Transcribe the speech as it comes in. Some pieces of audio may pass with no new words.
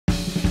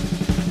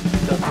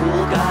The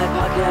Pool Guy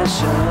Podcast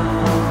Show.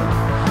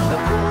 The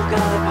Pool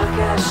Guy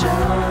Podcast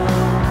Show.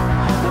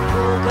 The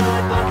Pool Guy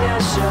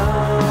Podcast Show.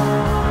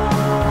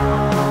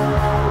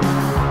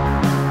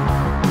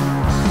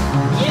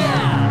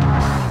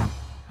 Yeah!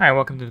 Hi,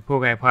 welcome to the Pool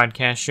Guy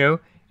Podcast Show.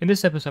 In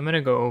this episode, I'm going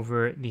to go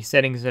over the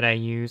settings that I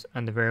use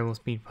on the variable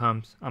speed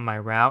pumps on my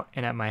route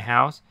and at my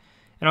house.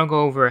 And I'll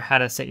go over how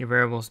to set your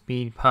variable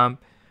speed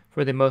pump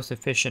for the most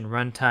efficient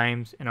run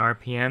times and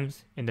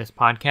RPMs in this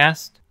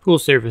podcast. Pool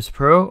Service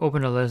Pro.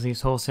 Open a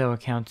Leslie's wholesale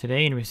account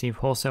today and receive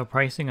wholesale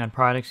pricing on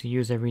products you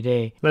use every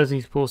day.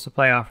 Leslie's Pool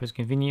Supply offers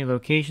convenient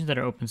locations that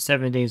are open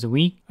 7 days a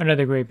week.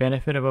 Another great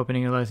benefit of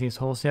opening a Leslie's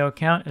wholesale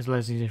account is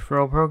Leslie's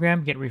referral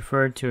program. Get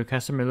referred to a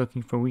customer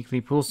looking for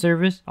weekly pool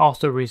service.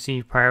 Also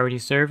receive priority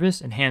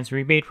service, enhanced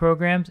rebate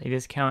programs, a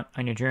discount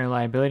on your general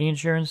liability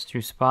insurance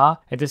through SPA,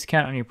 a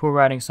discount on your pool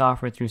routing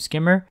software through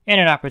Skimmer, and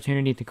an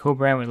opportunity to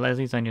co-brand with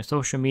Leslie's on your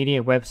social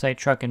media, website,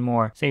 truck, and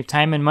more. Save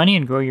time and money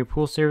and grow your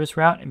pool service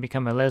route and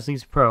become a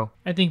Leslie's Pro.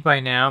 I think by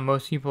now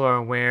most people are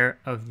aware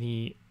of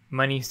the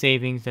money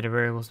savings that a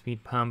variable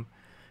speed pump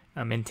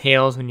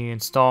entails when you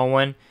install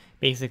one.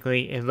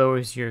 Basically, it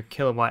lowers your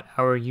kilowatt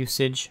hour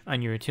usage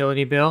on your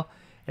utility bill,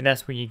 and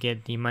that's where you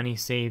get the money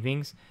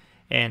savings.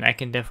 And I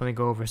can definitely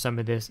go over some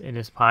of this in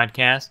this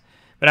podcast.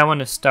 But I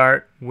want to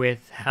start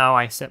with how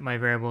I set my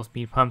variable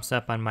speed pumps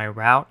up on my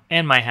route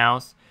and my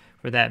house,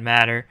 for that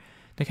matter,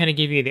 to kind of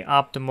give you the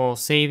optimal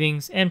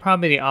savings and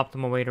probably the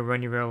optimal way to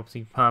run your variable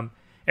speed pump.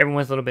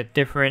 Everyone's a little bit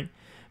different,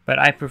 but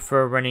I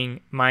prefer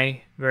running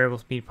my variable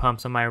speed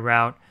pumps on my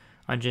route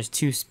on just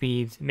 2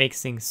 speeds. It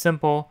makes things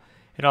simple.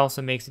 It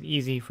also makes it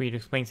easy for you to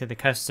explain to the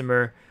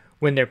customer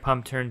when their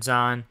pump turns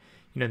on.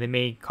 You know, they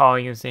may call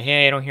you and say,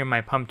 hey, I don't hear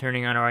my pump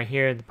turning on, or I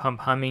hear the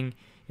pump humming.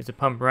 Is the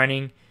pump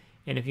running?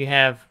 And if you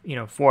have,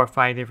 4 or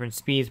 5 different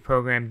speeds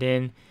programmed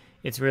in,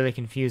 it's really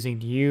confusing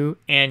to you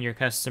and your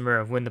customer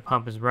of when the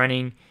pump is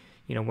running.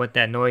 You know, what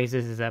that noise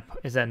is. Is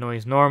that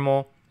noise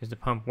normal? Is the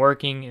pump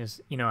working?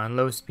 Is, on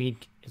low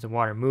speed, is the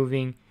water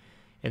moving?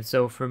 And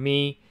so for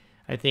me,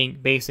 I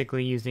think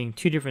basically using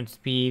 2 different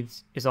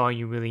speeds is all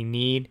you really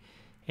need.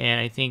 And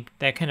I think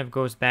that kind of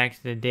goes back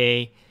to the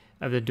day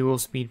of the dual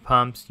speed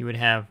pumps. You would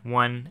have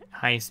one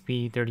high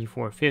speed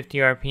 3450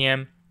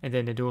 RPM, and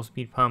then the dual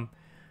speed pump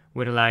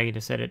would allow you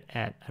to set it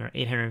at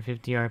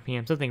 850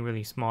 RPM, something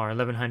really small, or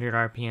 1100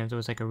 RPM. So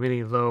it's like a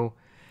really low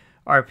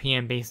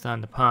RPM based on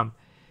the pump.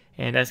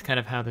 And that's kind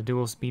of how the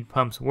dual speed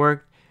pumps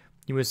work.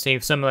 You would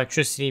save some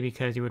electricity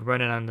because you would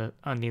run it on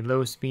the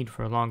low speed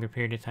for a longer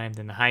period of time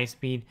than the high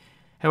speed.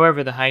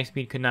 However, the high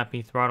speed could not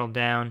be throttled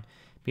down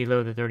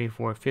below the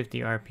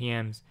 3450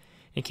 RPMs.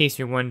 In case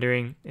you're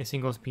wondering, a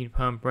single speed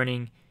pump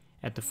running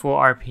at the full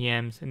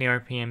RPMs, and the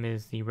RPM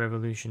is the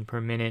revolution per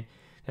minute.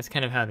 That's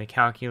kind of how they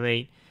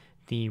calculate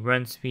the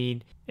run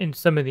speed. In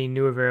some of the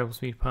newer variable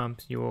speed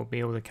pumps, you will be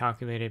able to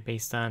calculate it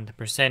based on the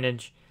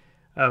percentage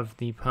of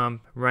the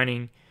pump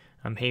running.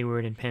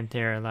 Hayward and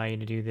Pentair allow you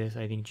to do this.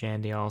 I think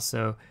Jandy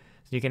also.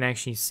 So you can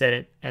actually set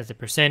it as a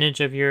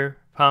percentage of your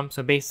pump.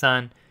 So based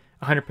on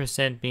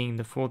 100% being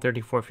the full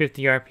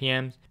 3450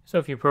 RPMs. So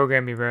if you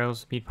program your variable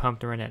speed pump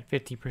to run at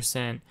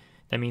 50%,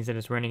 that means that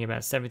it's running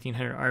about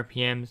 1700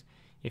 RPMs.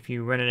 If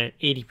you run it at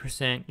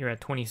 80%, you're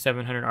at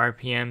 2700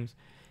 RPMs.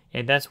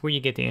 And that's where you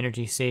get the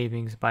energy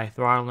savings by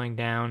throttling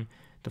down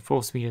the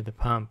full speed of the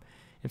pump.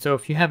 And so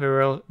if you have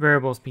a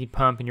variable speed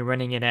pump and you're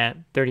running it at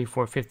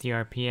 3450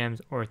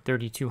 RPMs or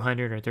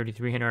 3200 or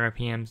 3300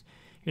 RPMs,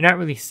 you're not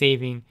really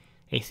saving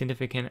a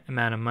significant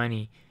amount of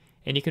money.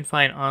 And you can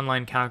find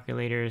online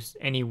calculators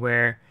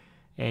anywhere,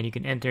 and you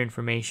can enter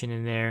information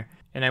in there.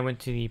 And I went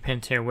to the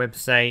Pentair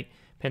website.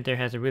 Pentair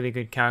has a really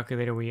good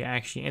calculator where you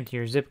actually enter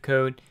your zip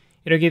code.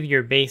 It'll give you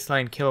your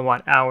baseline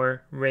kilowatt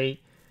hour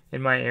rate.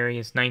 In my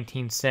area, it's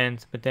 19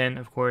 cents, but then,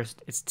 of course,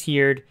 it's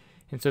tiered.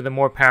 And so the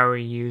more power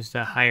you use,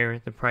 the higher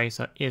the price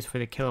is for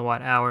the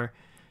kilowatt hour.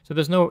 So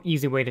there's no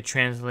easy way to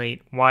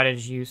translate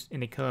wattage use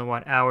into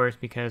kilowatt hours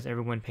because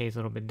everyone pays a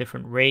little bit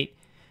different rate.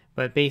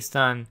 But based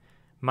on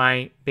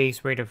my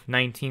base rate of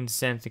 19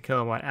 cents a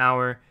kilowatt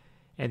hour,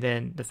 and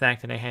then the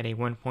fact that I had a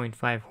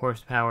 1.5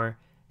 horsepower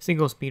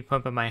single speed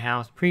pump at my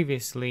house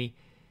previously,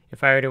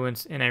 if I were to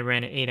and I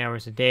ran it 8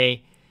 hours a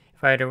day,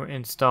 if I were to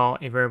install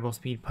a variable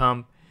speed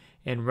pump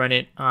and run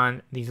it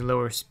on these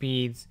lower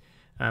speeds,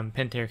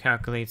 Pentair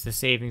calculates the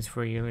savings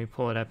for you. Let me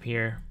pull it up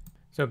here.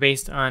 So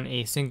based on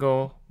a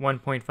single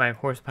 1.5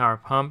 horsepower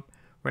pump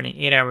running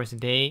 8 hours a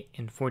day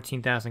and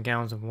 14,000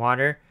 gallons of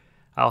water,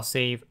 I'll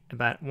save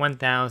about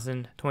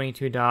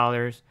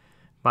 $1,022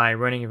 by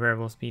running a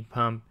variable speed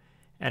pump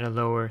at a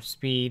lower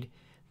speed.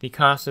 The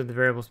cost of the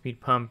variable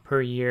speed pump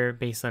per year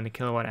based on the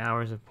kilowatt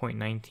hours of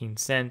 0.19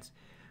 cents,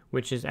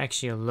 which is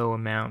actually a low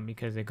amount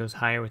because it goes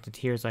higher with the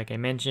tiers like I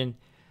mentioned.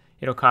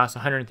 It'll cost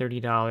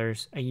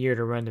 $130 a year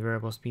to run the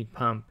variable speed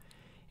pump,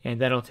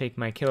 and that'll take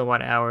my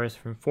kilowatt hours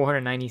from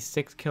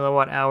 496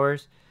 kilowatt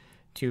hours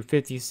to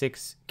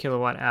 56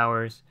 kilowatt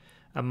hours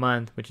a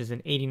month, which is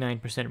an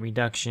 89%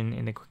 reduction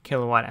in the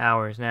kilowatt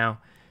hours. Now,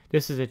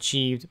 this is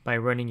achieved by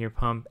running your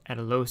pump at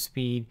a low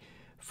speed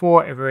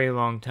for a very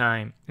long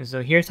time. And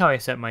so here's how I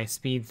set my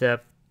speeds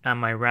up on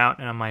my route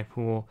and on my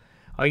pool.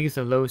 I'll use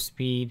a low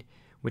speed,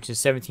 which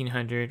is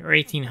 1700 or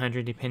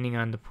 1800 depending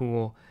on the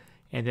pool,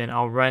 and then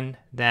I'll run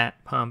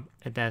that pump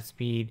at that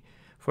speed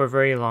for a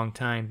very long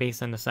time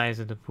based on the size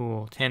of the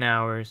pool, 10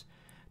 hours,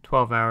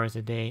 12 hours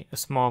a day. A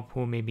small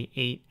pool, maybe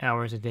 8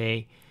 hours a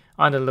day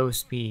on the low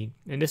speed.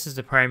 And this is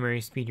the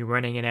primary speed you're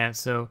running it at,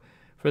 so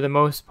for the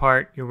most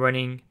part, you're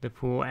running the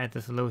pool at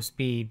this low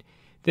speed.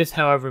 This,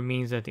 however,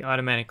 means that the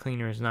automatic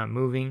cleaner is not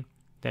moving,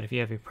 that if you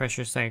have a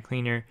pressure side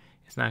cleaner,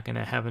 it's not going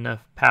to have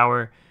enough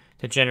power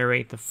to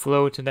generate the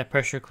flow to that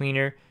pressure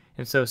cleaner.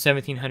 And so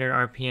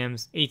 1700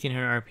 RPMs,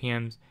 1800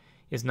 RPMs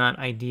is not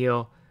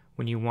ideal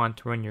when you want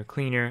to run your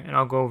cleaner. And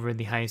I'll go over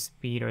the high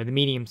speed, or the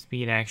medium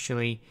speed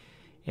actually,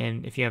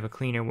 and if you have a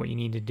cleaner, what you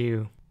need to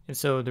do. And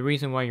so the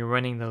reason why you're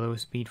running the low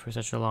speed for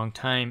such a long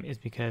time is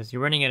because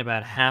you're running at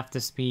about half the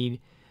speed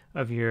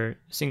of your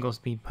single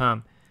speed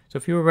pump. So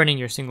if you were running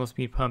your single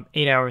speed pump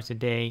 8 hours a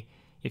day,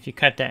 if you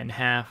cut that in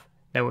half,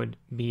 that would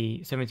be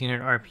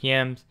 1700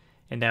 RPMs,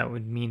 and that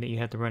would mean that you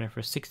have to run it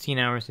for 16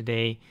 hours a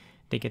day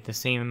to get the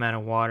same amount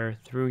of water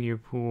through your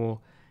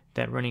pool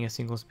that running a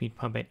single speed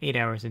pump at 8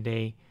 hours a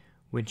day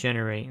would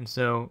generate. And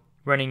so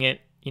running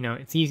it,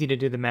 it's easy to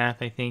do the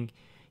math, I think,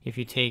 if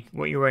you take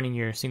what you're running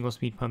your single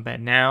speed pump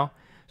at now.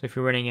 So if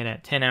you're running it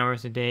at 10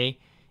 hours a day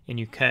and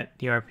you cut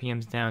the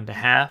RPMs down to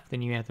half,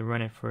 then you have to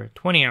run it for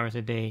 20 hours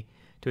a day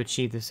to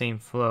achieve the same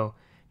flow.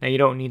 Now you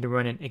don't need to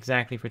run it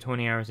exactly for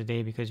 20 hours a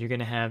day because you're going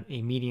to have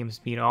a medium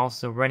speed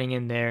also running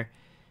in there.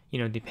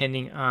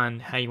 Depending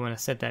on how you want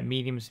to set that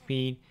medium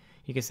speed,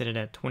 you can set it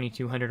at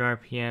 2200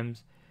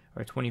 RPMs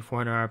or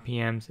 2400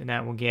 RPMs, and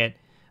that will get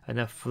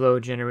enough flow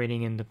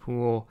generating in the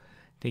pool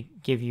to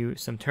give you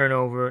some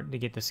turnover, to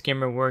get the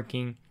skimmer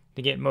working,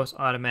 to get most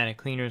automatic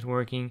cleaners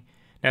working.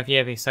 Now if you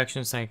have a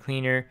suction side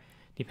cleaner,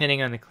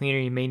 depending on the cleaner,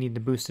 you may need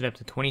to boost it up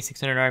to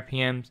 2600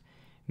 RPMs,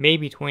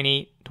 maybe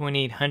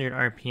 2800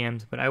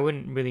 RPMs, but I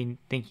wouldn't really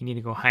think you need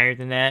to go higher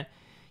than that.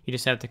 You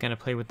just have to kind of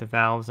play with the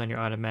valves on your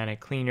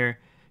automatic cleaner,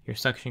 your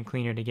suction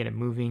cleaner, to get it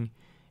moving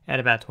at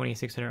about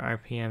 2600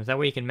 RPMs. That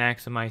way you can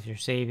maximize your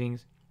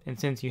savings. And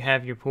since you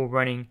have your pool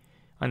running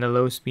on the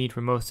low speed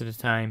for most of the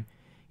time,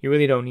 you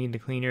really don't need the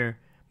cleaner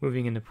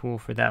moving in the pool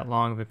for that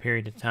long of a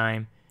period of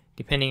time.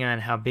 Depending on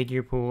how big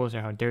your pool is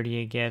or how dirty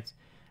it gets,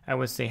 I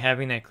would say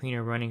having that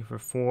cleaner running for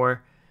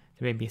 4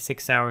 to maybe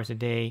 6 hours a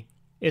day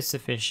is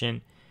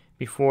sufficient.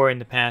 Before, in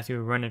the past, you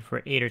would run it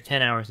for 8 or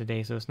 10 hours a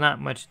day, so it's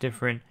not much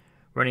different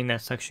running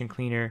that suction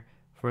cleaner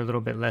for a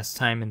little bit less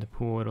time in the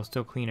pool. It'll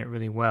still clean it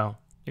really well.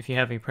 If you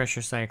have a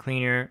pressure side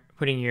cleaner,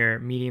 putting your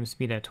medium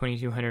speed at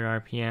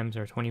 2200 RPMs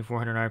or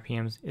 2400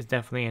 RPMs is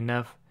definitely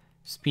enough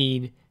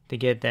speed to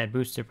get that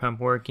booster pump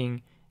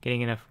working,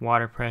 getting enough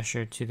water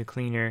pressure to the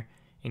cleaner,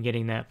 and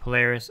getting that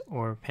Polaris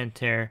or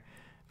Pentair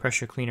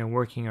pressure cleaner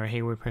working, or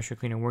Hayward pressure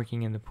cleaner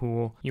working in the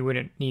pool. You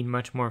wouldn't need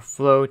much more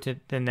flow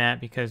than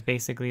that, because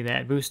basically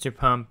that booster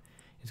pump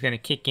is going to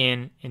kick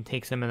in and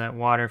take some of that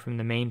water from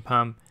the main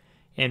pump,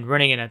 and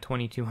running it at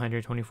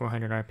 2200,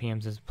 2400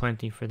 RPMs is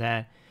plenty for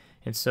that.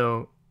 And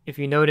so if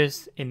you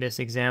notice in this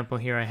example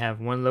here, I have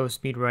one low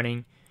speed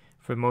running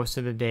for most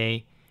of the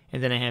day,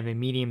 and then I have a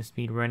medium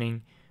speed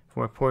running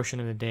for a portion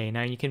of the day.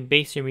 Now you can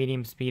base your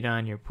medium speed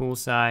on your pool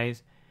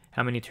size,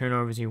 how many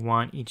turnovers you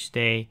want each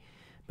day,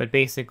 but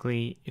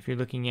basically if you're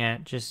looking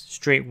at just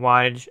straight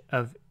wattage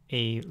of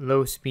a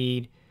low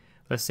speed,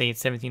 let's say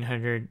it's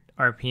 1700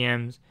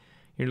 RPMs,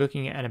 you're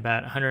looking at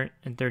about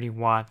 130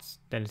 watts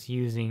that it's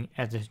using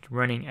as it's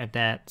running at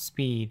that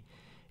speed.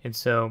 And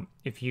so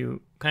if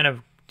you kind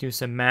of do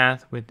some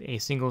math with a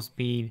single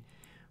speed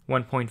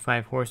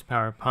 1.5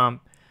 horsepower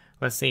pump,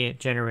 let's say it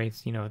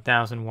generates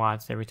 1000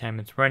 watts every time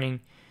it's running,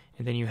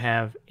 and then you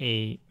have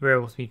a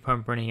variable speed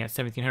pump running at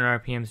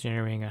 1700 RPMs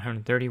generating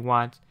 130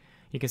 watts,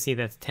 you can see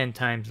that's 10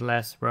 times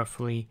less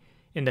roughly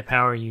in the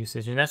power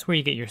usage. And that's where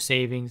you get your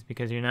savings,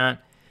 because you're not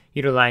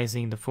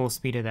utilizing the full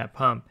speed of that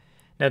pump.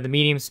 Now the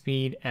medium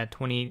speed at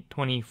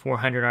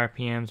 2400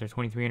 RPMs or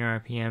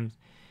 2300 RPMs,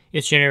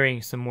 it's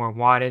generating some more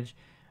wattage.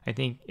 I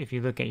think if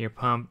you look at your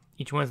pump,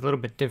 each one's a little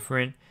bit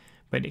different,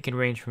 but it can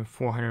range from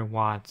 400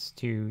 watts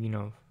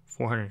to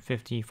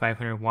 450,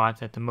 500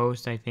 watts at the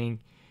most, I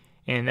think.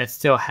 And that's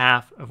still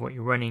half of what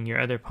you're running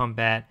your other pump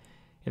at.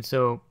 And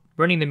so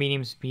running the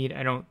medium speed,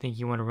 I don't think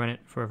you want to run it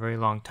for a very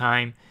long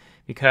time,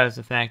 because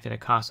the fact that it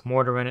costs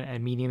more to run it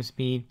at medium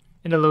speed,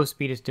 and the low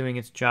speed is doing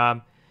its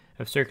job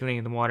of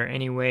circulating the water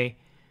anyway.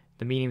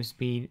 The medium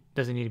speed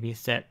doesn't need to be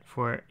set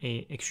for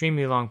an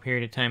extremely long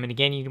period of time. And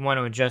again, you want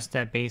to adjust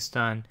that based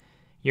on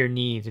your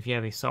needs. If you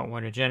have a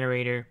saltwater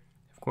generator,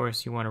 of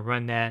course you want to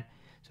run that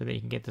so that you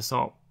can get the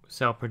salt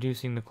cell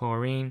producing the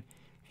chlorine.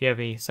 If you have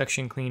a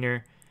suction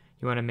cleaner,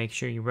 you want to make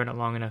sure you run it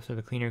long enough so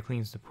the cleaner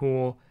cleans the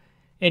pool.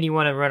 And you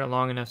want to run it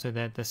long enough so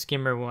that the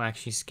skimmer will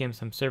actually skim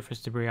some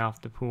surface debris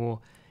off the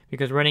pool,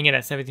 because running it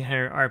at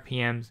 1700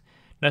 RPMs,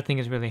 nothing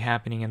is really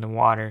happening in the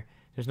water.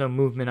 There's no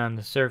movement on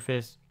the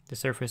surface. The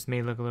surface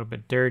may look a little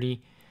bit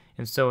dirty,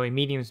 and so a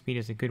medium speed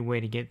is a good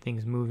way to get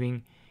things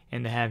moving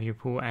and to have your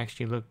pool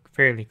actually look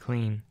fairly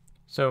clean.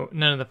 So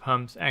none of the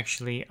pumps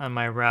actually on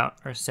my route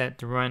are set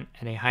to run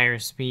at a higher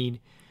speed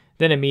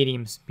than a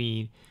medium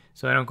speed.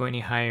 So I don't go any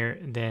higher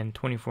than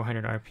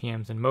 2400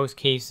 RPMs in most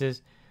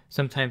cases.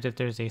 Sometimes if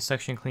there's a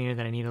suction cleaner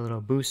that I need a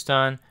little boost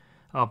on,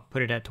 I'll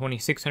put it at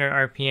 2600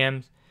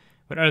 RPMs.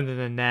 But other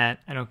than that,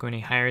 I don't go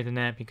any higher than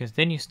that, because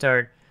then you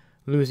start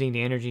losing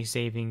the energy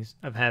savings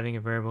of having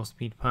a variable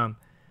speed pump.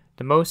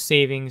 The most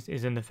savings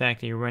is in the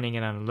fact that you're running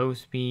it on a low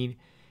speed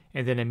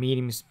and then a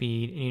medium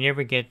speed, and you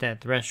never get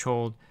that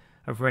threshold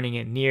of running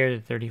it near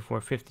the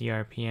 3450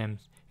 RPMs.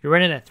 If you're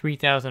running at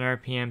 3000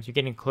 RPMs, you're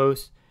getting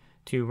close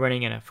to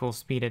running at full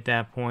speed at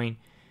that point,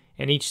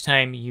 and each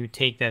time you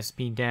take that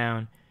speed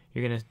down,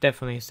 you're going to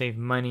definitely save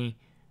money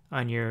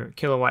on your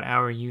kilowatt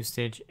hour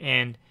usage.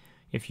 And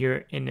if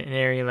you're in an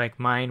area like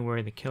mine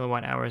where the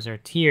kilowatt hours are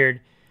tiered,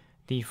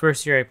 the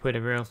first year I put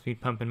a variable speed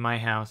pump in my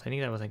house, I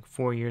think that was like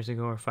 4 years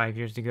ago or 5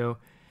 years ago,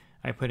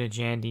 I put a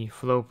Jandy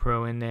Flow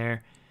Pro in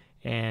there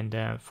and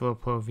Flow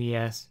Pro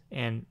VS,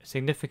 and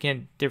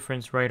significant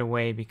difference right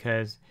away,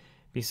 because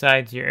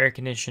besides your air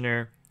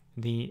conditioner,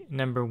 the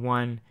number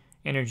one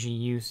energy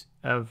use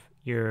of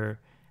your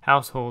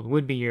household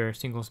would be your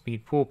single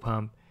speed pool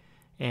pump.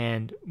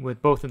 And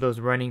with both of those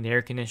running, the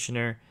air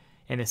conditioner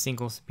and a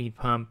single speed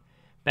pump,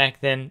 back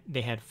then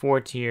they had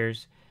 4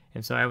 tiers,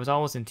 and so I was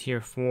always in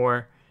tier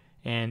 4,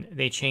 and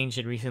they changed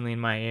it recently in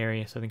my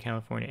area, Southern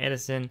California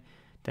Edison,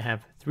 to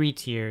have 3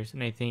 tiers.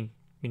 And I think,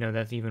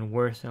 that's even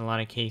worse in a lot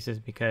of cases,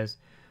 because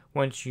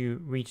once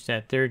you reach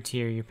that 3rd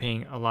tier, you're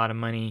paying a lot of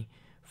money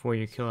for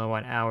your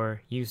kilowatt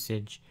hour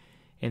usage.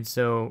 And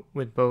so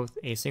with both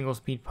a single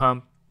speed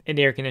pump and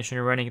the air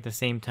conditioner running at the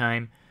same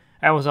time,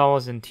 I was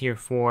always in tier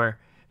 4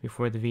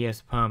 before the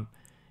VS pump.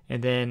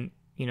 And then,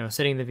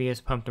 setting the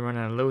VS pump to run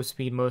on a low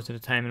speed most of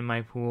the time in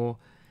my pool.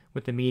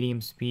 With the medium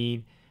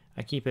speed,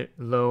 I keep it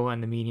low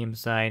on the medium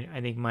side.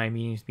 I think my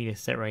medium speed is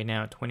set right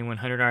now at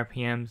 2100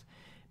 RPMs,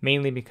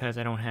 mainly because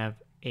I don't have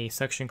a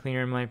suction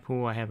cleaner in my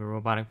pool. I have a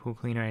robotic pool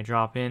cleaner I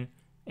drop in,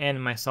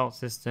 and my salt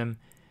system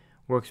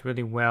works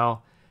really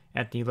well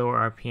at the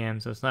lower RPM,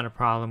 so it's not a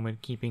problem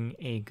with keeping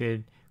a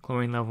good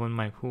chlorine level in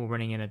my pool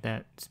running it at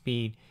that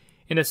speed.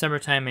 In the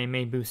summertime, I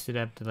may boost it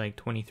up to like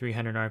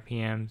 2300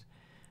 RPMs,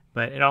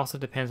 but it also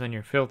depends on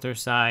your filter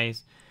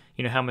size,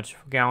 how much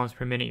gallons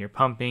per minute you're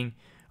pumping.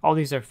 All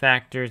these are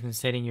factors in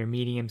setting your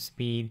medium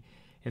speed.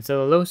 And so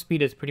the low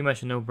speed is pretty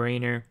much a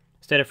no-brainer.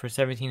 Set it for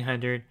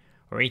 1700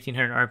 or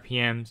 1800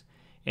 RPMs,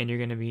 and you're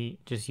going to be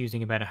just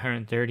using about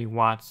 130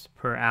 watts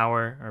per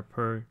hour, or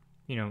per,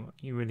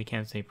 you really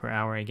can't say per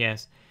hour, I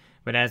guess.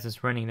 But as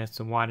it's running, that's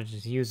the wattage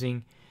it's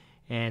using.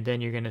 And then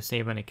you're going to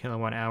save on the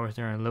kilowatt hours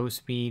there on low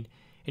speed.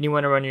 And you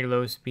want to run your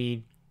low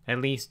speed at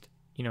least,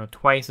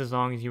 twice as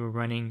long as you were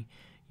running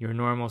your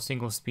normal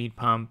single speed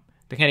pump,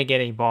 to kind of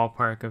get a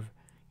ballpark of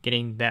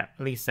getting that,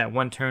 at least that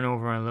one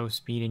turnover on low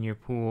speed in your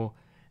pool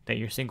that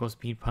your single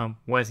speed pump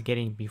was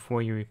getting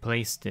before you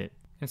replaced it.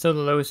 And so the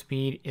low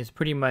speed is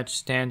pretty much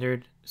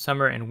standard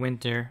summer and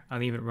winter. I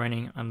leave it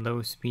running on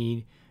low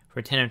speed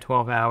for 10 or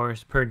 12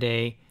 hours per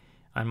day.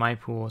 On my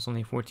pool, it's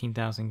only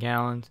 14,000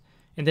 gallons.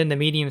 And then the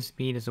medium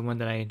speed is the one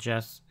that I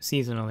adjust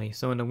seasonally.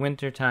 So in the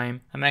winter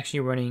time, I'm actually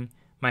running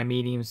my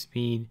medium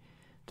speed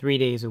 3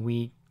 days a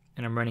week,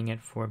 and I'm running it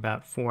for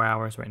about 4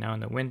 hours right now in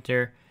the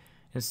winter.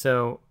 And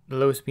so the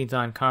low speed's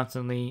on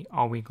constantly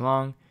all week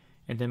long,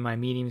 and then my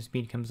medium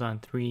speed comes on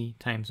 3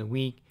 times a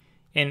week.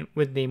 And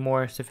with the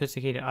more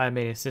sophisticated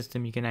automated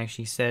system, you can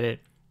actually set it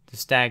to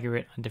stagger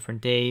it on different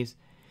days.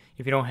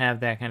 If you don't have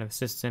that kind of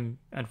system,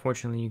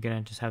 unfortunately, you're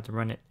going to just have to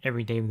run it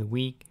every day of the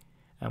week,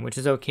 which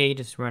is okay.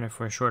 Just run it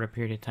for a shorter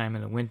period of time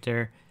in the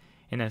winter,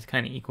 and that's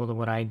kind of equal to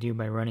what I do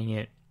by running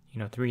it,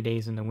 3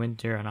 days in the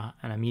winter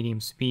on a medium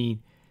speed.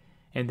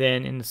 And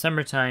then in the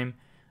summertime,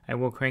 I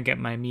will crank up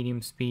my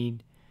medium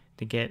speed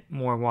to get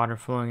more water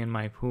flowing in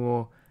my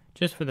pool,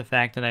 just for the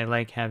fact that I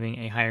like having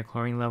a higher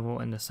chlorine level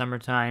in the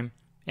summertime,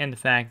 and the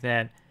fact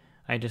that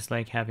I just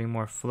like having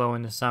more flow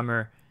in the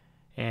summer.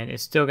 And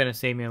it's still going to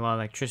save me a lot of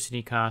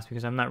electricity costs,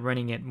 because I'm not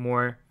running it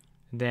more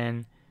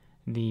than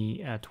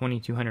the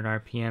 2200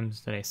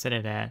 RPMs that I set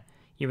it at.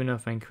 Even though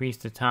if I increase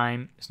the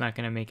time, it's not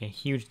going to make a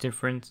huge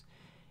difference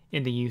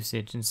in the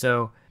usage. And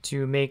so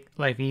to make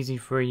life easy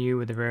for you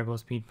with a variable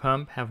speed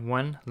pump, have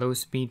one low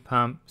speed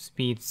pump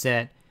speed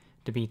set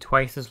to be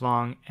twice as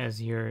long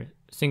as your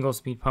single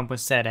speed pump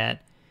was set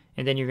at,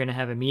 and then you're going to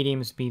have a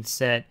medium speed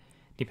set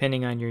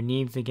depending on your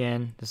needs,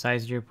 again, the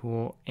size of your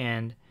pool,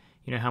 and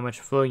how much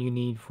flow you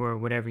need for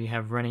whatever you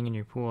have running in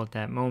your pool at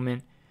that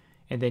moment.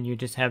 And then you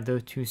just have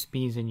those 2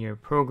 speeds in your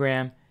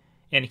program,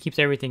 and it keeps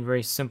everything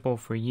very simple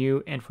for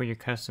you and for your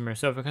customer.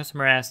 So if a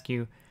customer asks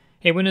you,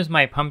 hey, when does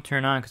my pump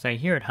turn on, because I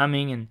hear it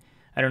humming and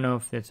I don't know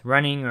if it's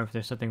running or if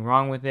there's something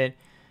wrong with it,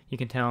 you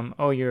can tell them,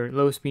 oh, your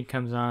low speed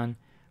comes on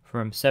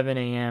from 7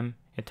 a.m.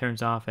 It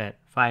turns off at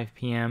 5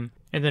 p.m.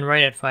 And then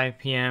right at 5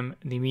 p.m.,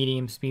 the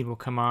medium speed will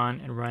come on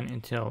and run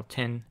until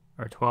 10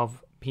 or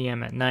 12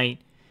 p.m. at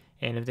night.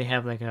 And if they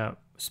have like a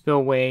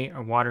spillway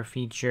or water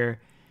feature,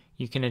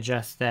 you can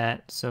adjust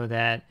that so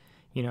that,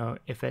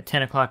 if at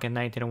 10 o'clock at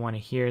night they don't want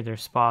to hear their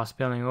spa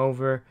spilling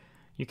over,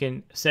 you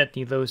can set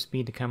the low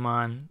speed to come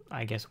on,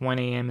 I guess, 1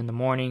 a.m. in the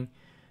morning,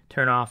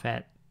 turn off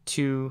at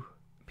 2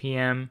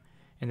 p.m.,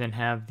 and then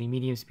have the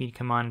medium speed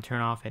come on and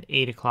turn off at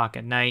 8 o'clock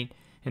at night.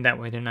 And that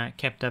way they're not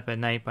kept up at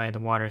night by the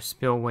water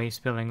spillway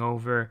spilling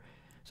over.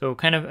 So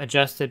kind of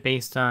adjust it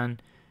based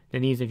on the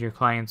needs of your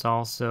clients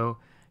also.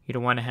 You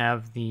don't want to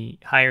have the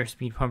higher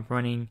speed pump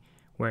running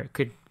where it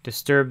could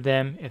disturb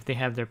them if they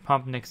have their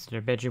pump next to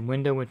their bedroom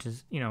window, which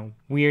is,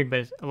 weird,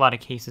 but a lot of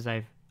cases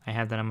I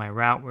have that on my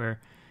route where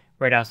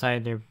right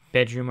outside their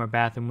bedroom or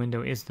bathroom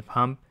window is the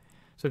pump.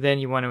 So then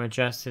you want to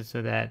adjust it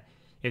so that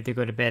if they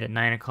go to bed at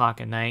 9 o'clock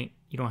at night,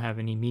 you don't have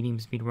any medium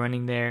speed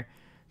running there.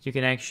 So you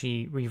can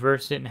actually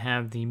reverse it and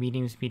have the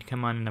medium speed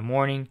come on in the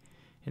morning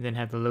and then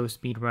have the low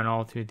speed run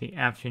all through the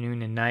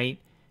afternoon and night,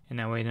 and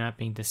that way they're not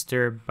being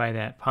disturbed by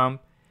that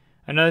pump.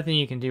 Another thing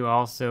you can do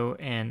also,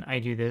 and I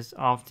do this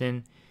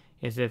often,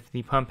 is if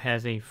the pump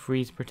has a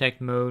freeze protect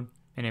mode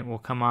and it will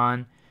come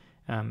on,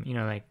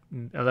 like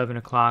 11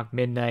 o'clock,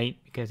 midnight,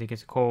 because it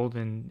gets cold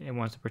and it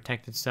wants to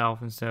protect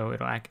itself, and so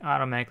it'll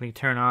automatically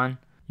turn on.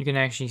 You can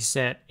actually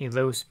set a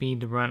low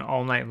speed to run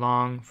all night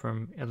long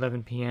from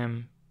 11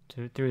 p.m.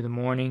 through the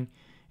morning,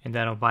 and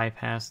that'll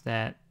bypass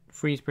that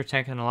freeze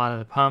protect on a lot of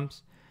the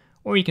pumps.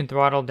 Or you can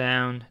throttle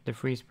down the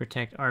freeze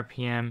protect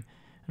RPM,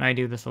 and I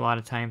do this a lot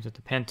of times with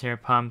the Pentair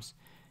pumps.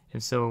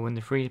 And so when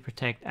the freeze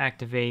protect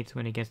activates,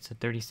 when it gets to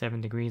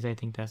 37 degrees, I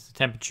think that's the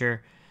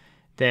temperature,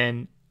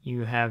 then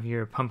you have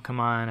your pump come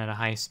on at a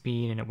high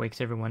speed and it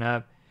wakes everyone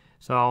up.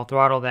 So I'll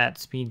throttle that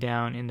speed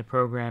down in the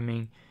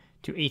programming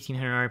to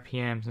 1800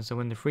 RPMs, and so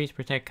when the freeze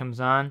protect comes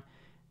on,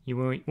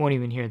 you won't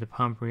even hear the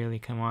pump really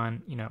come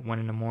on, at 1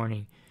 in the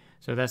morning.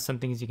 So that's some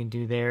things you can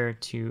do there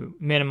to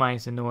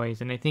minimize the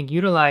noise. And I think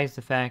utilize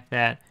the fact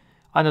that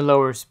on the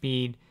lower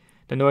speed,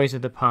 the noise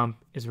of the pump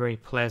is very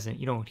pleasant.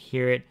 You don't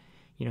hear it.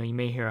 You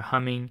may hear a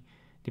humming,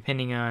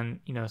 depending on,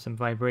 some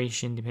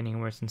vibration, depending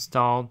on where it's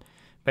installed.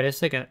 But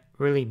it's like a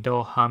really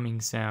dull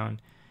humming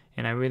sound.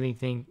 And I really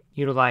think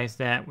utilize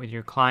that with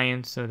your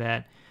clients so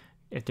that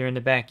if they're in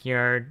the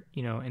backyard,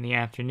 in the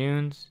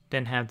afternoons,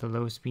 then have the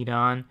low speed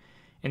on.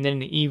 And then in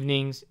the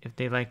evenings, if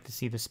they like to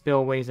see the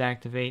spillways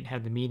activate,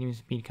 have the medium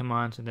speed come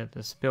on so that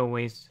the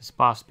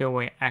spa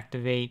spillway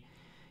activate.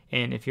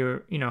 And if you're,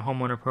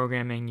 homeowner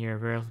programming your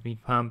variable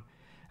speed pump,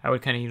 I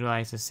would kind of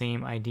utilize the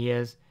same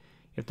ideas.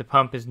 If the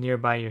pump is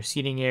nearby your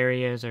seating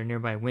areas or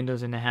nearby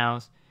windows in the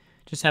house,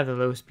 just have the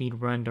low speed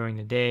run during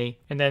the day,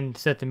 and then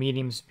set the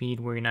medium speed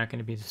where you're not going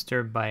to be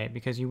disturbed by it,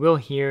 because you will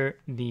hear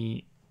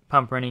the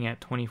pump running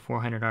at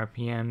 2400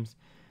 RPMs.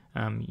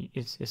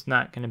 It's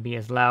not going to be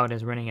as loud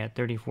as running at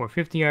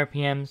 3450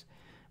 RPMs,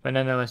 but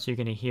nonetheless you're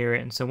going to hear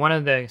it. And so one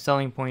of the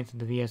selling points of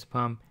the VS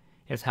pump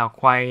is how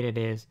quiet it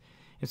is.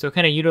 And so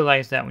kind of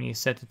utilize that when you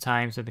set the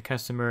time so the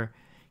customer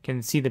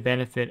can see the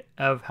benefit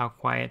of how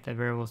quiet that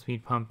variable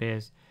speed pump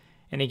is.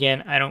 And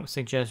again, I don't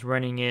suggest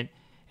running it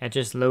at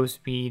just low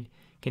speed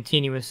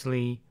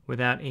continuously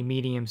without a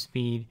medium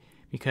speed,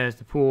 because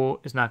the pool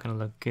is not going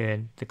to look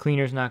good. The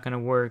cleaner is not going to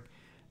work.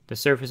 The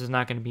surface is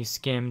not going to be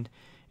skimmed,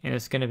 and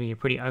it's going to be a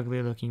pretty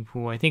ugly looking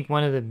pool. I think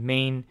one of the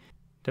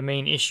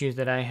main issues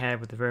that I had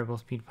with the variable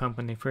speed pump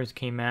when they first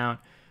came out,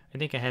 I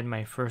think I had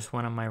my first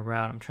one on my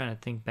route. I'm trying to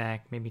think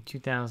back, maybe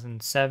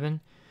 2007.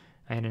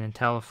 I had an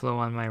IntelliFlow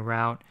on my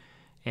route,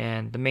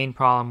 and the main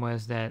problem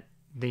was that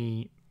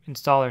the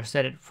installer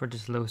set it for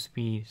just low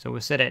speed. So it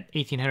was set at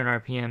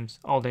 1800 RPMs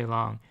all day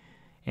long,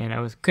 and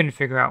I couldn't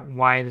figure out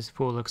why this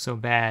pool looked so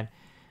bad.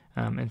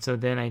 And so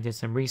then I did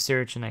some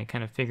research and I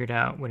kind of figured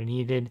out what it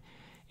needed,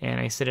 and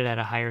I set it at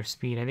a higher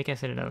speed. I think I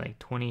set it at like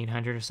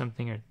 2800 or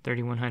something, or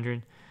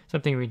 3100,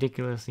 something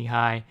ridiculously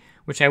high,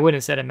 which I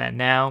wouldn't set them at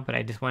now, but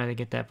I just wanted to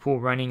get that pool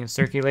running and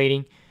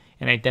circulating,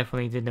 and I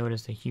definitely did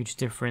notice a huge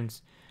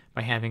difference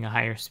by having a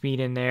higher speed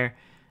in there.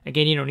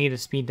 Again, you don't need a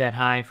speed that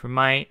high. From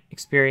my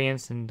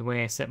experience and the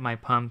way I set my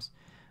pumps,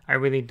 I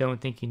really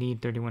don't think you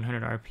need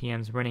 3100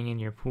 RPMs running in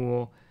your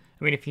pool.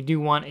 I mean, if you do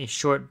want a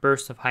short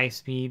burst of high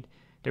speed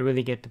to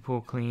really get the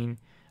pool clean,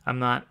 I'm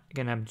not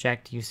going to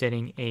object to you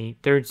setting a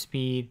third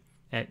speed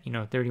at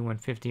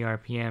 3150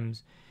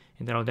 RPMs,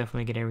 and that'll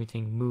definitely get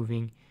everything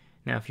moving.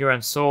 Now, if you're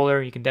on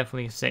solar, you can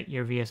definitely set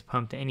your VS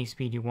pump to any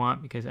speed you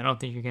want, because I don't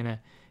think you're going to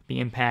be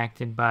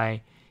impacted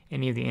by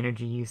any of the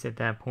energy use at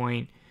that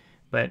point.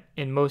 But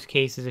in most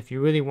cases, if you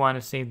really want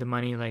to save the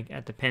money, like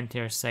at the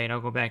Pentair site, I'll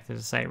go back to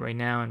the site right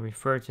now and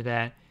refer to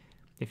that.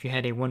 If you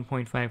had a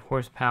 1.5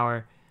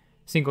 horsepower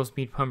single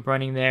speed pump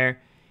running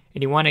there,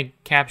 and you want to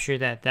capture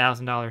that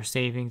 $1,000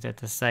 savings that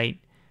the site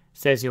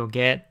says you'll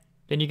get,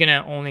 then you're going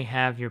to only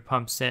have your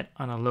pump set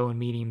on a low and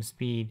medium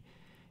speed.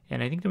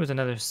 And I think there was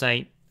another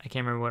site, I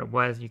can't remember what it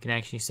was, you can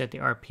actually set the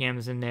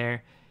RPMs in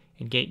there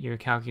and get your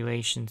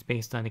calculations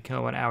based on the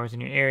kilowatt hours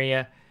in your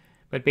area.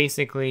 But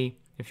basically,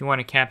 if you want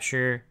to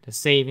capture the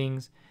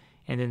savings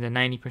and then the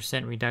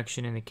 90%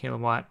 reduction in the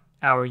kilowatt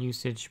hour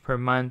usage per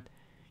month,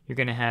 you're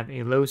going to have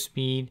a low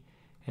speed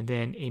and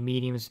then a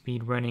medium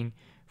speed running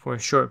for a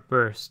short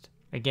burst.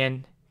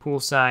 Again, pool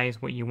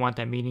size, what you want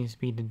that medium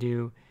speed to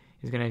do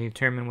is going to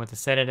determine what to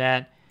set it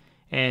at,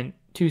 and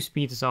 2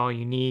 speeds is all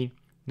you need.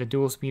 the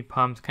dual speed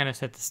pumps kind of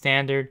set the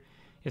standard.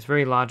 It's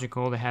very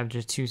logical to have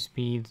just 2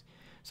 speeds.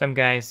 Some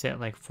guys set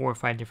like 4 or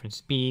 5 different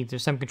speeds.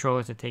 There's some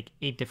controllers that take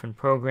 8 different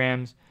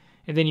programs,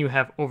 and then you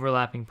have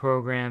overlapping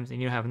programs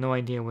and you have no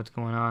idea what's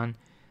going on.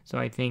 So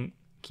I think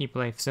keep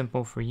life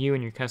simple for you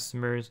and your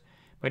customers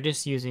by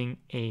just using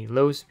a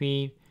low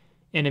speed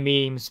and a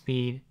medium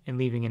speed and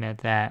leaving it at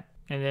that.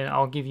 And then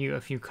I'll give you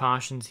a few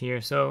cautions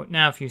here. So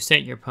now if you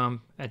set your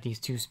pump at these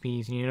 2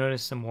 speeds and you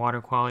notice some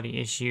water quality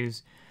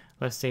issues,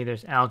 let's say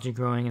there's algae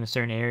growing in a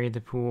certain area of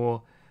the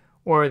pool,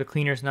 or the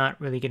cleaner's not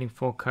really getting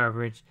full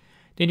coverage,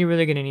 then you're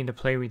really going to need to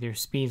play with your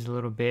speeds a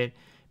little bit.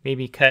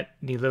 Maybe cut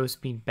the low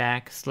speed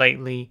back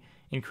slightly,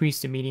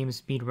 increase the medium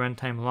speed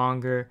runtime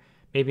longer,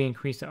 maybe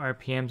increase the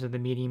RPMs of the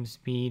medium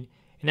speed.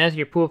 And as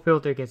your pool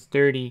filter gets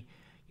dirty,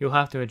 you'll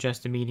have to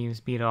adjust the medium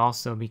speed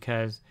also,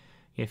 because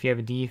if you have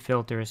a DE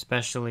filter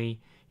especially,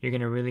 you're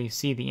going to really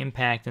see the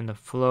impact in the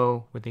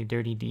flow with a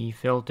dirty DE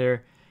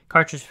filter.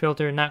 Cartridge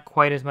filter, not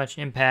quite as much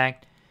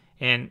impact.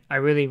 And I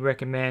really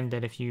recommend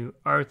that if you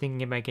are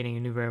thinking about getting a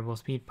new variable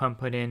speed pump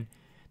put in,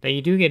 that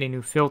you do get a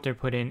new filter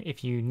put in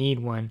if you need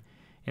one.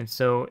 And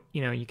so,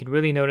 you can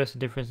really notice a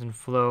difference in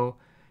flow.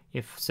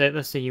 If,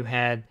 let's say you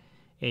had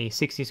a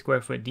 60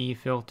 square foot DE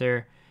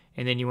filter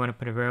and then you want to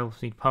put a variable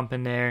speed pump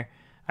in there,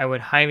 I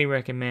would highly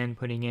recommend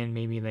putting in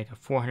maybe like a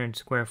 400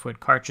 square foot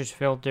cartridge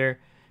filter,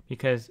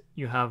 because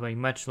you have a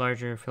much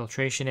larger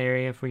filtration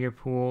area for your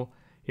pool.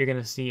 You're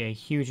going to see a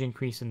huge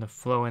increase in the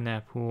flow in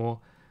that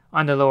pool,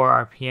 on the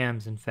lower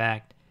RPMs in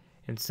fact.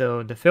 And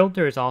so the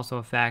filter is also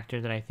a factor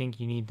that I think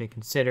you need to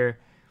consider.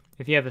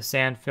 If you have a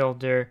sand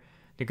filter,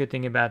 the good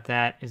thing about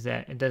that is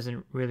that it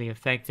doesn't really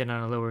affect it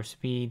on a lower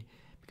speed,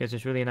 because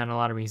there's really not a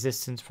lot of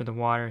resistance for the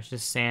water. It's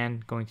just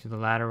sand going through the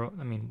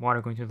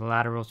water going through the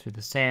laterals through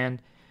the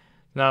sand.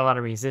 Not a lot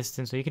of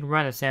resistance, so you can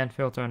run a sand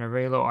filter on a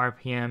very low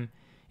RPM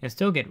and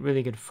still get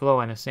really good flow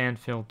on a sand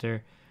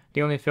filter.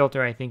 The only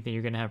filter I think that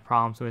you're going to have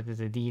problems with is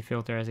a DE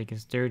filter. As it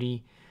gets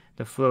dirty,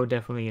 the flow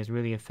definitely is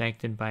really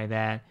affected by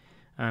that.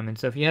 And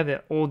so if you have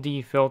an old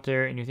DE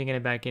filter and you're thinking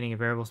about getting a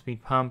variable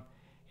speed pump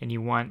and you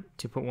want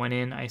to put one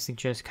in, I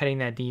suggest cutting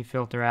that DE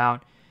filter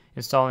out,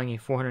 installing a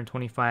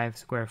 425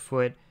 square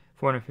foot,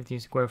 450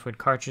 square foot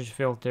cartridge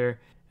filter,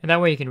 and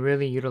that way you can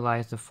really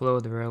utilize the flow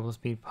of the variable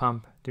speed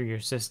pump through your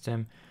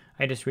system.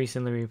 I just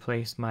recently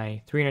replaced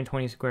my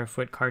 320 square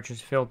foot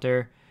cartridge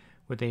filter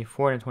with a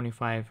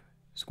 425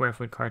 square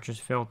foot cartridge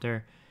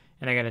filter,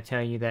 and I gotta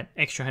tell you, that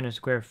extra 100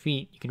 square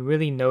feet, you can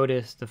really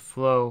notice the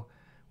flow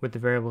with the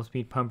variable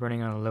speed pump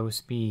running on a low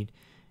speed.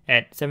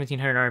 At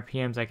 1700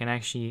 RPMs, I can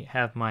actually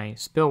have my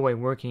spillway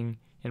working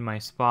in my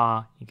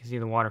spa. You can see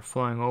the water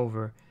flowing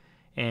over,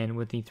 and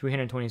with the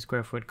 320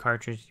 square foot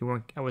cartridge,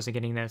 I wasn't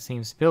getting that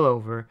same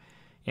spillover.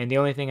 And the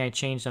only thing I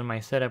changed on my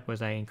setup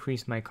was I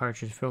increased my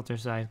cartridge filter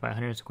size by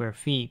 100 square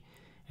feet,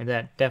 and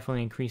that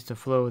definitely increased the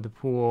flow of the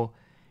pool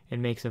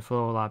and makes the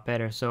flow a lot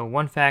better. So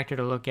one factor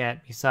to look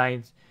at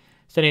besides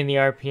setting the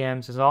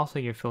RPMs is also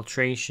your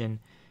filtration.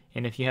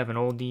 And if you have an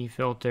old DE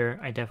filter,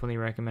 I definitely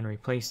recommend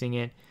replacing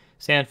it.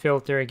 Sand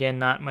filter, again,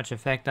 not much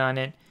effect on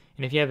it.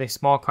 And if you have a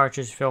small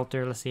cartridge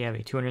filter, let's say you have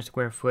a 200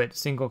 square foot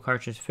single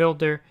cartridge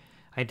filter,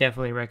 I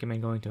definitely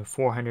recommend going to a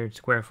 400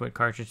 square foot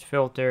cartridge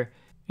filter.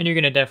 And you're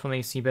going to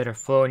definitely see better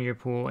flow in your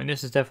pool, and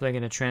this is definitely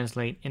going to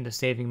translate into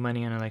saving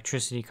money on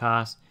electricity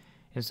costs.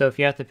 And so if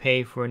you have to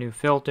pay for a new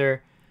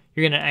filter,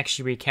 you're going to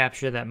actually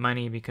recapture that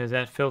money, because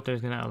that filter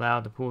is going to allow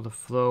the pool to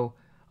flow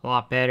a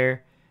lot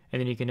better, and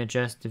then you can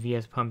adjust the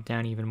VS pump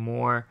down even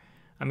more.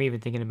 I'm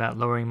even thinking about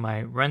lowering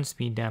my run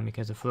speed down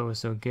because the flow is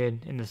so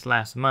good in this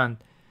last month.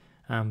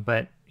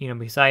 But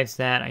besides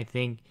that, I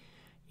think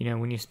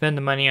when you spend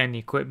the money on the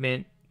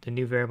equipment, the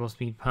new variable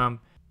speed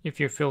pump, if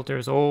your filter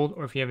is old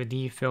or if you have a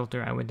DE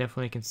filter, I would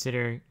definitely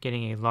consider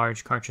getting a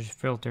large cartridge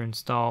filter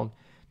installed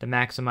to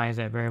maximize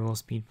that variable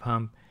speed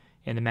pump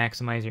and to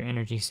maximize your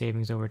energy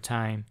savings over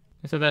time.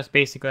 And so that's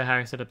basically how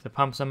I set up the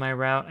pumps on my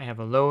route. I have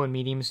a low and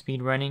medium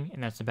speed running,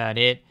 and that's about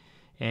it.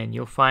 And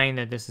you'll find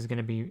that this is going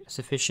to be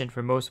sufficient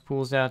for most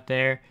pools out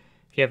there.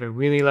 If you have a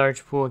really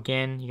large pool,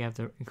 again, you have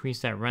to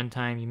increase that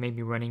runtime. You may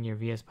be running your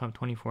VS pump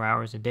 24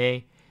 hours a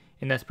day,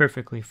 and that's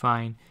perfectly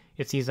fine.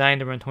 It's designed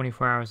to run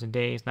 24 hours a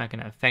day. It's not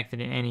going to affect it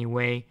in any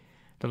way.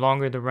 The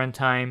longer the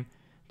runtime,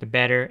 the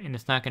better, and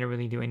it's not going to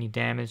really do any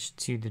damage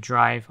to the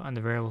drive on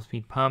the variable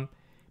speed pump,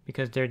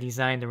 because they're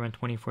designed to run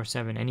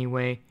 24/7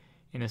 anyway,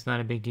 and it's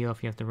not a big deal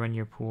if you have to run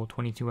your pool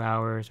 22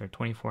 hours or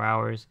 24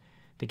 hours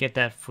to get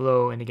that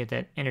flow and to get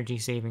that energy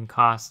saving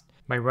cost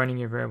by running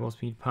your variable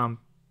speed pump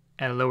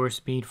at a lower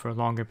speed for a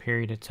longer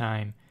period of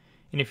time.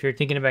 And if you're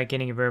thinking about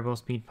getting a variable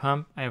speed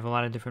pump, I have a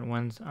lot of different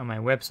ones on my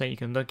website you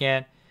can look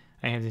at.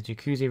 I have the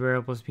Jacuzzi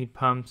variable speed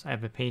pumps. I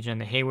have a page on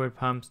the Hayward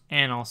pumps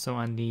and also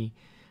on the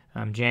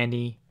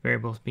Jandy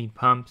variable speed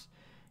pumps.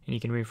 And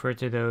you can refer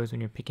to those when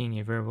you're picking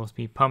a variable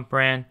speed pump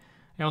brand.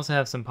 I also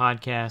have some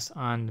podcasts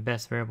on the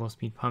best variable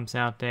speed pumps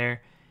out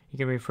there. You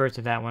can refer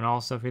to that one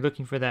also. If you're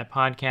looking for that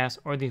podcast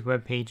or these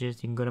web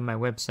pages, you can go to my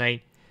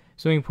website,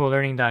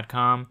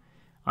 swimmingpoollearning.com.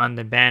 On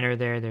the banner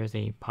there's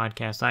a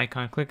podcast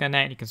icon. Click on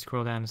that and you can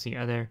scroll down and see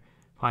other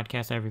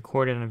podcasts I've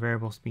recorded on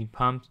variable speed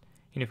pumps.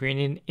 And if you're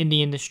in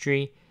the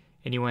industry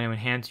and you want to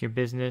enhance your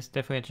business,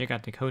 definitely check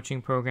out the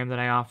coaching program that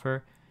I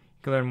offer.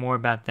 You can learn more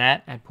about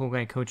that at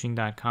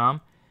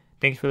poolguycoaching.com.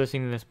 Thanks for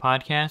listening to this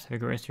podcast. Have a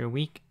great rest of your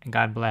week, and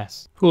God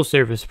bless. Pool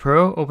Service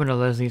Pro. Open a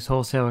Leslie's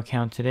wholesale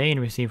account today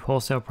and receive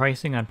wholesale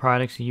pricing on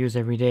products you use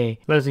every day.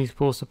 Leslie's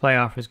Pool Supply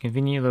offers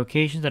convenient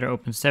locations that are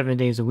open 7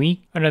 days a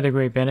week. Another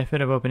great benefit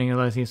of opening a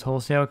Leslie's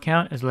wholesale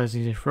account is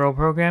Leslie's referral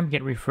program.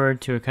 Get referred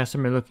to a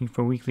customer looking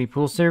for weekly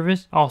pool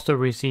service. Also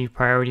receive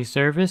priority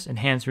service,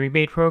 enhanced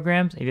rebate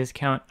programs, a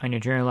discount on your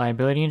general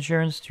liability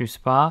insurance through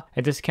SPA,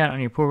 a discount on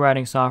your pool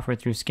routing software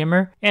through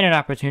Skimmer, and an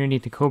opportunity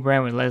to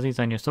co-brand with Leslie's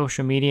on your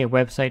social media,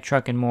 website,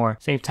 truck, and more.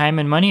 Save time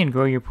and money and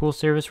grow your pool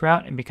service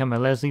route and become a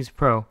Leslie's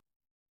Pro.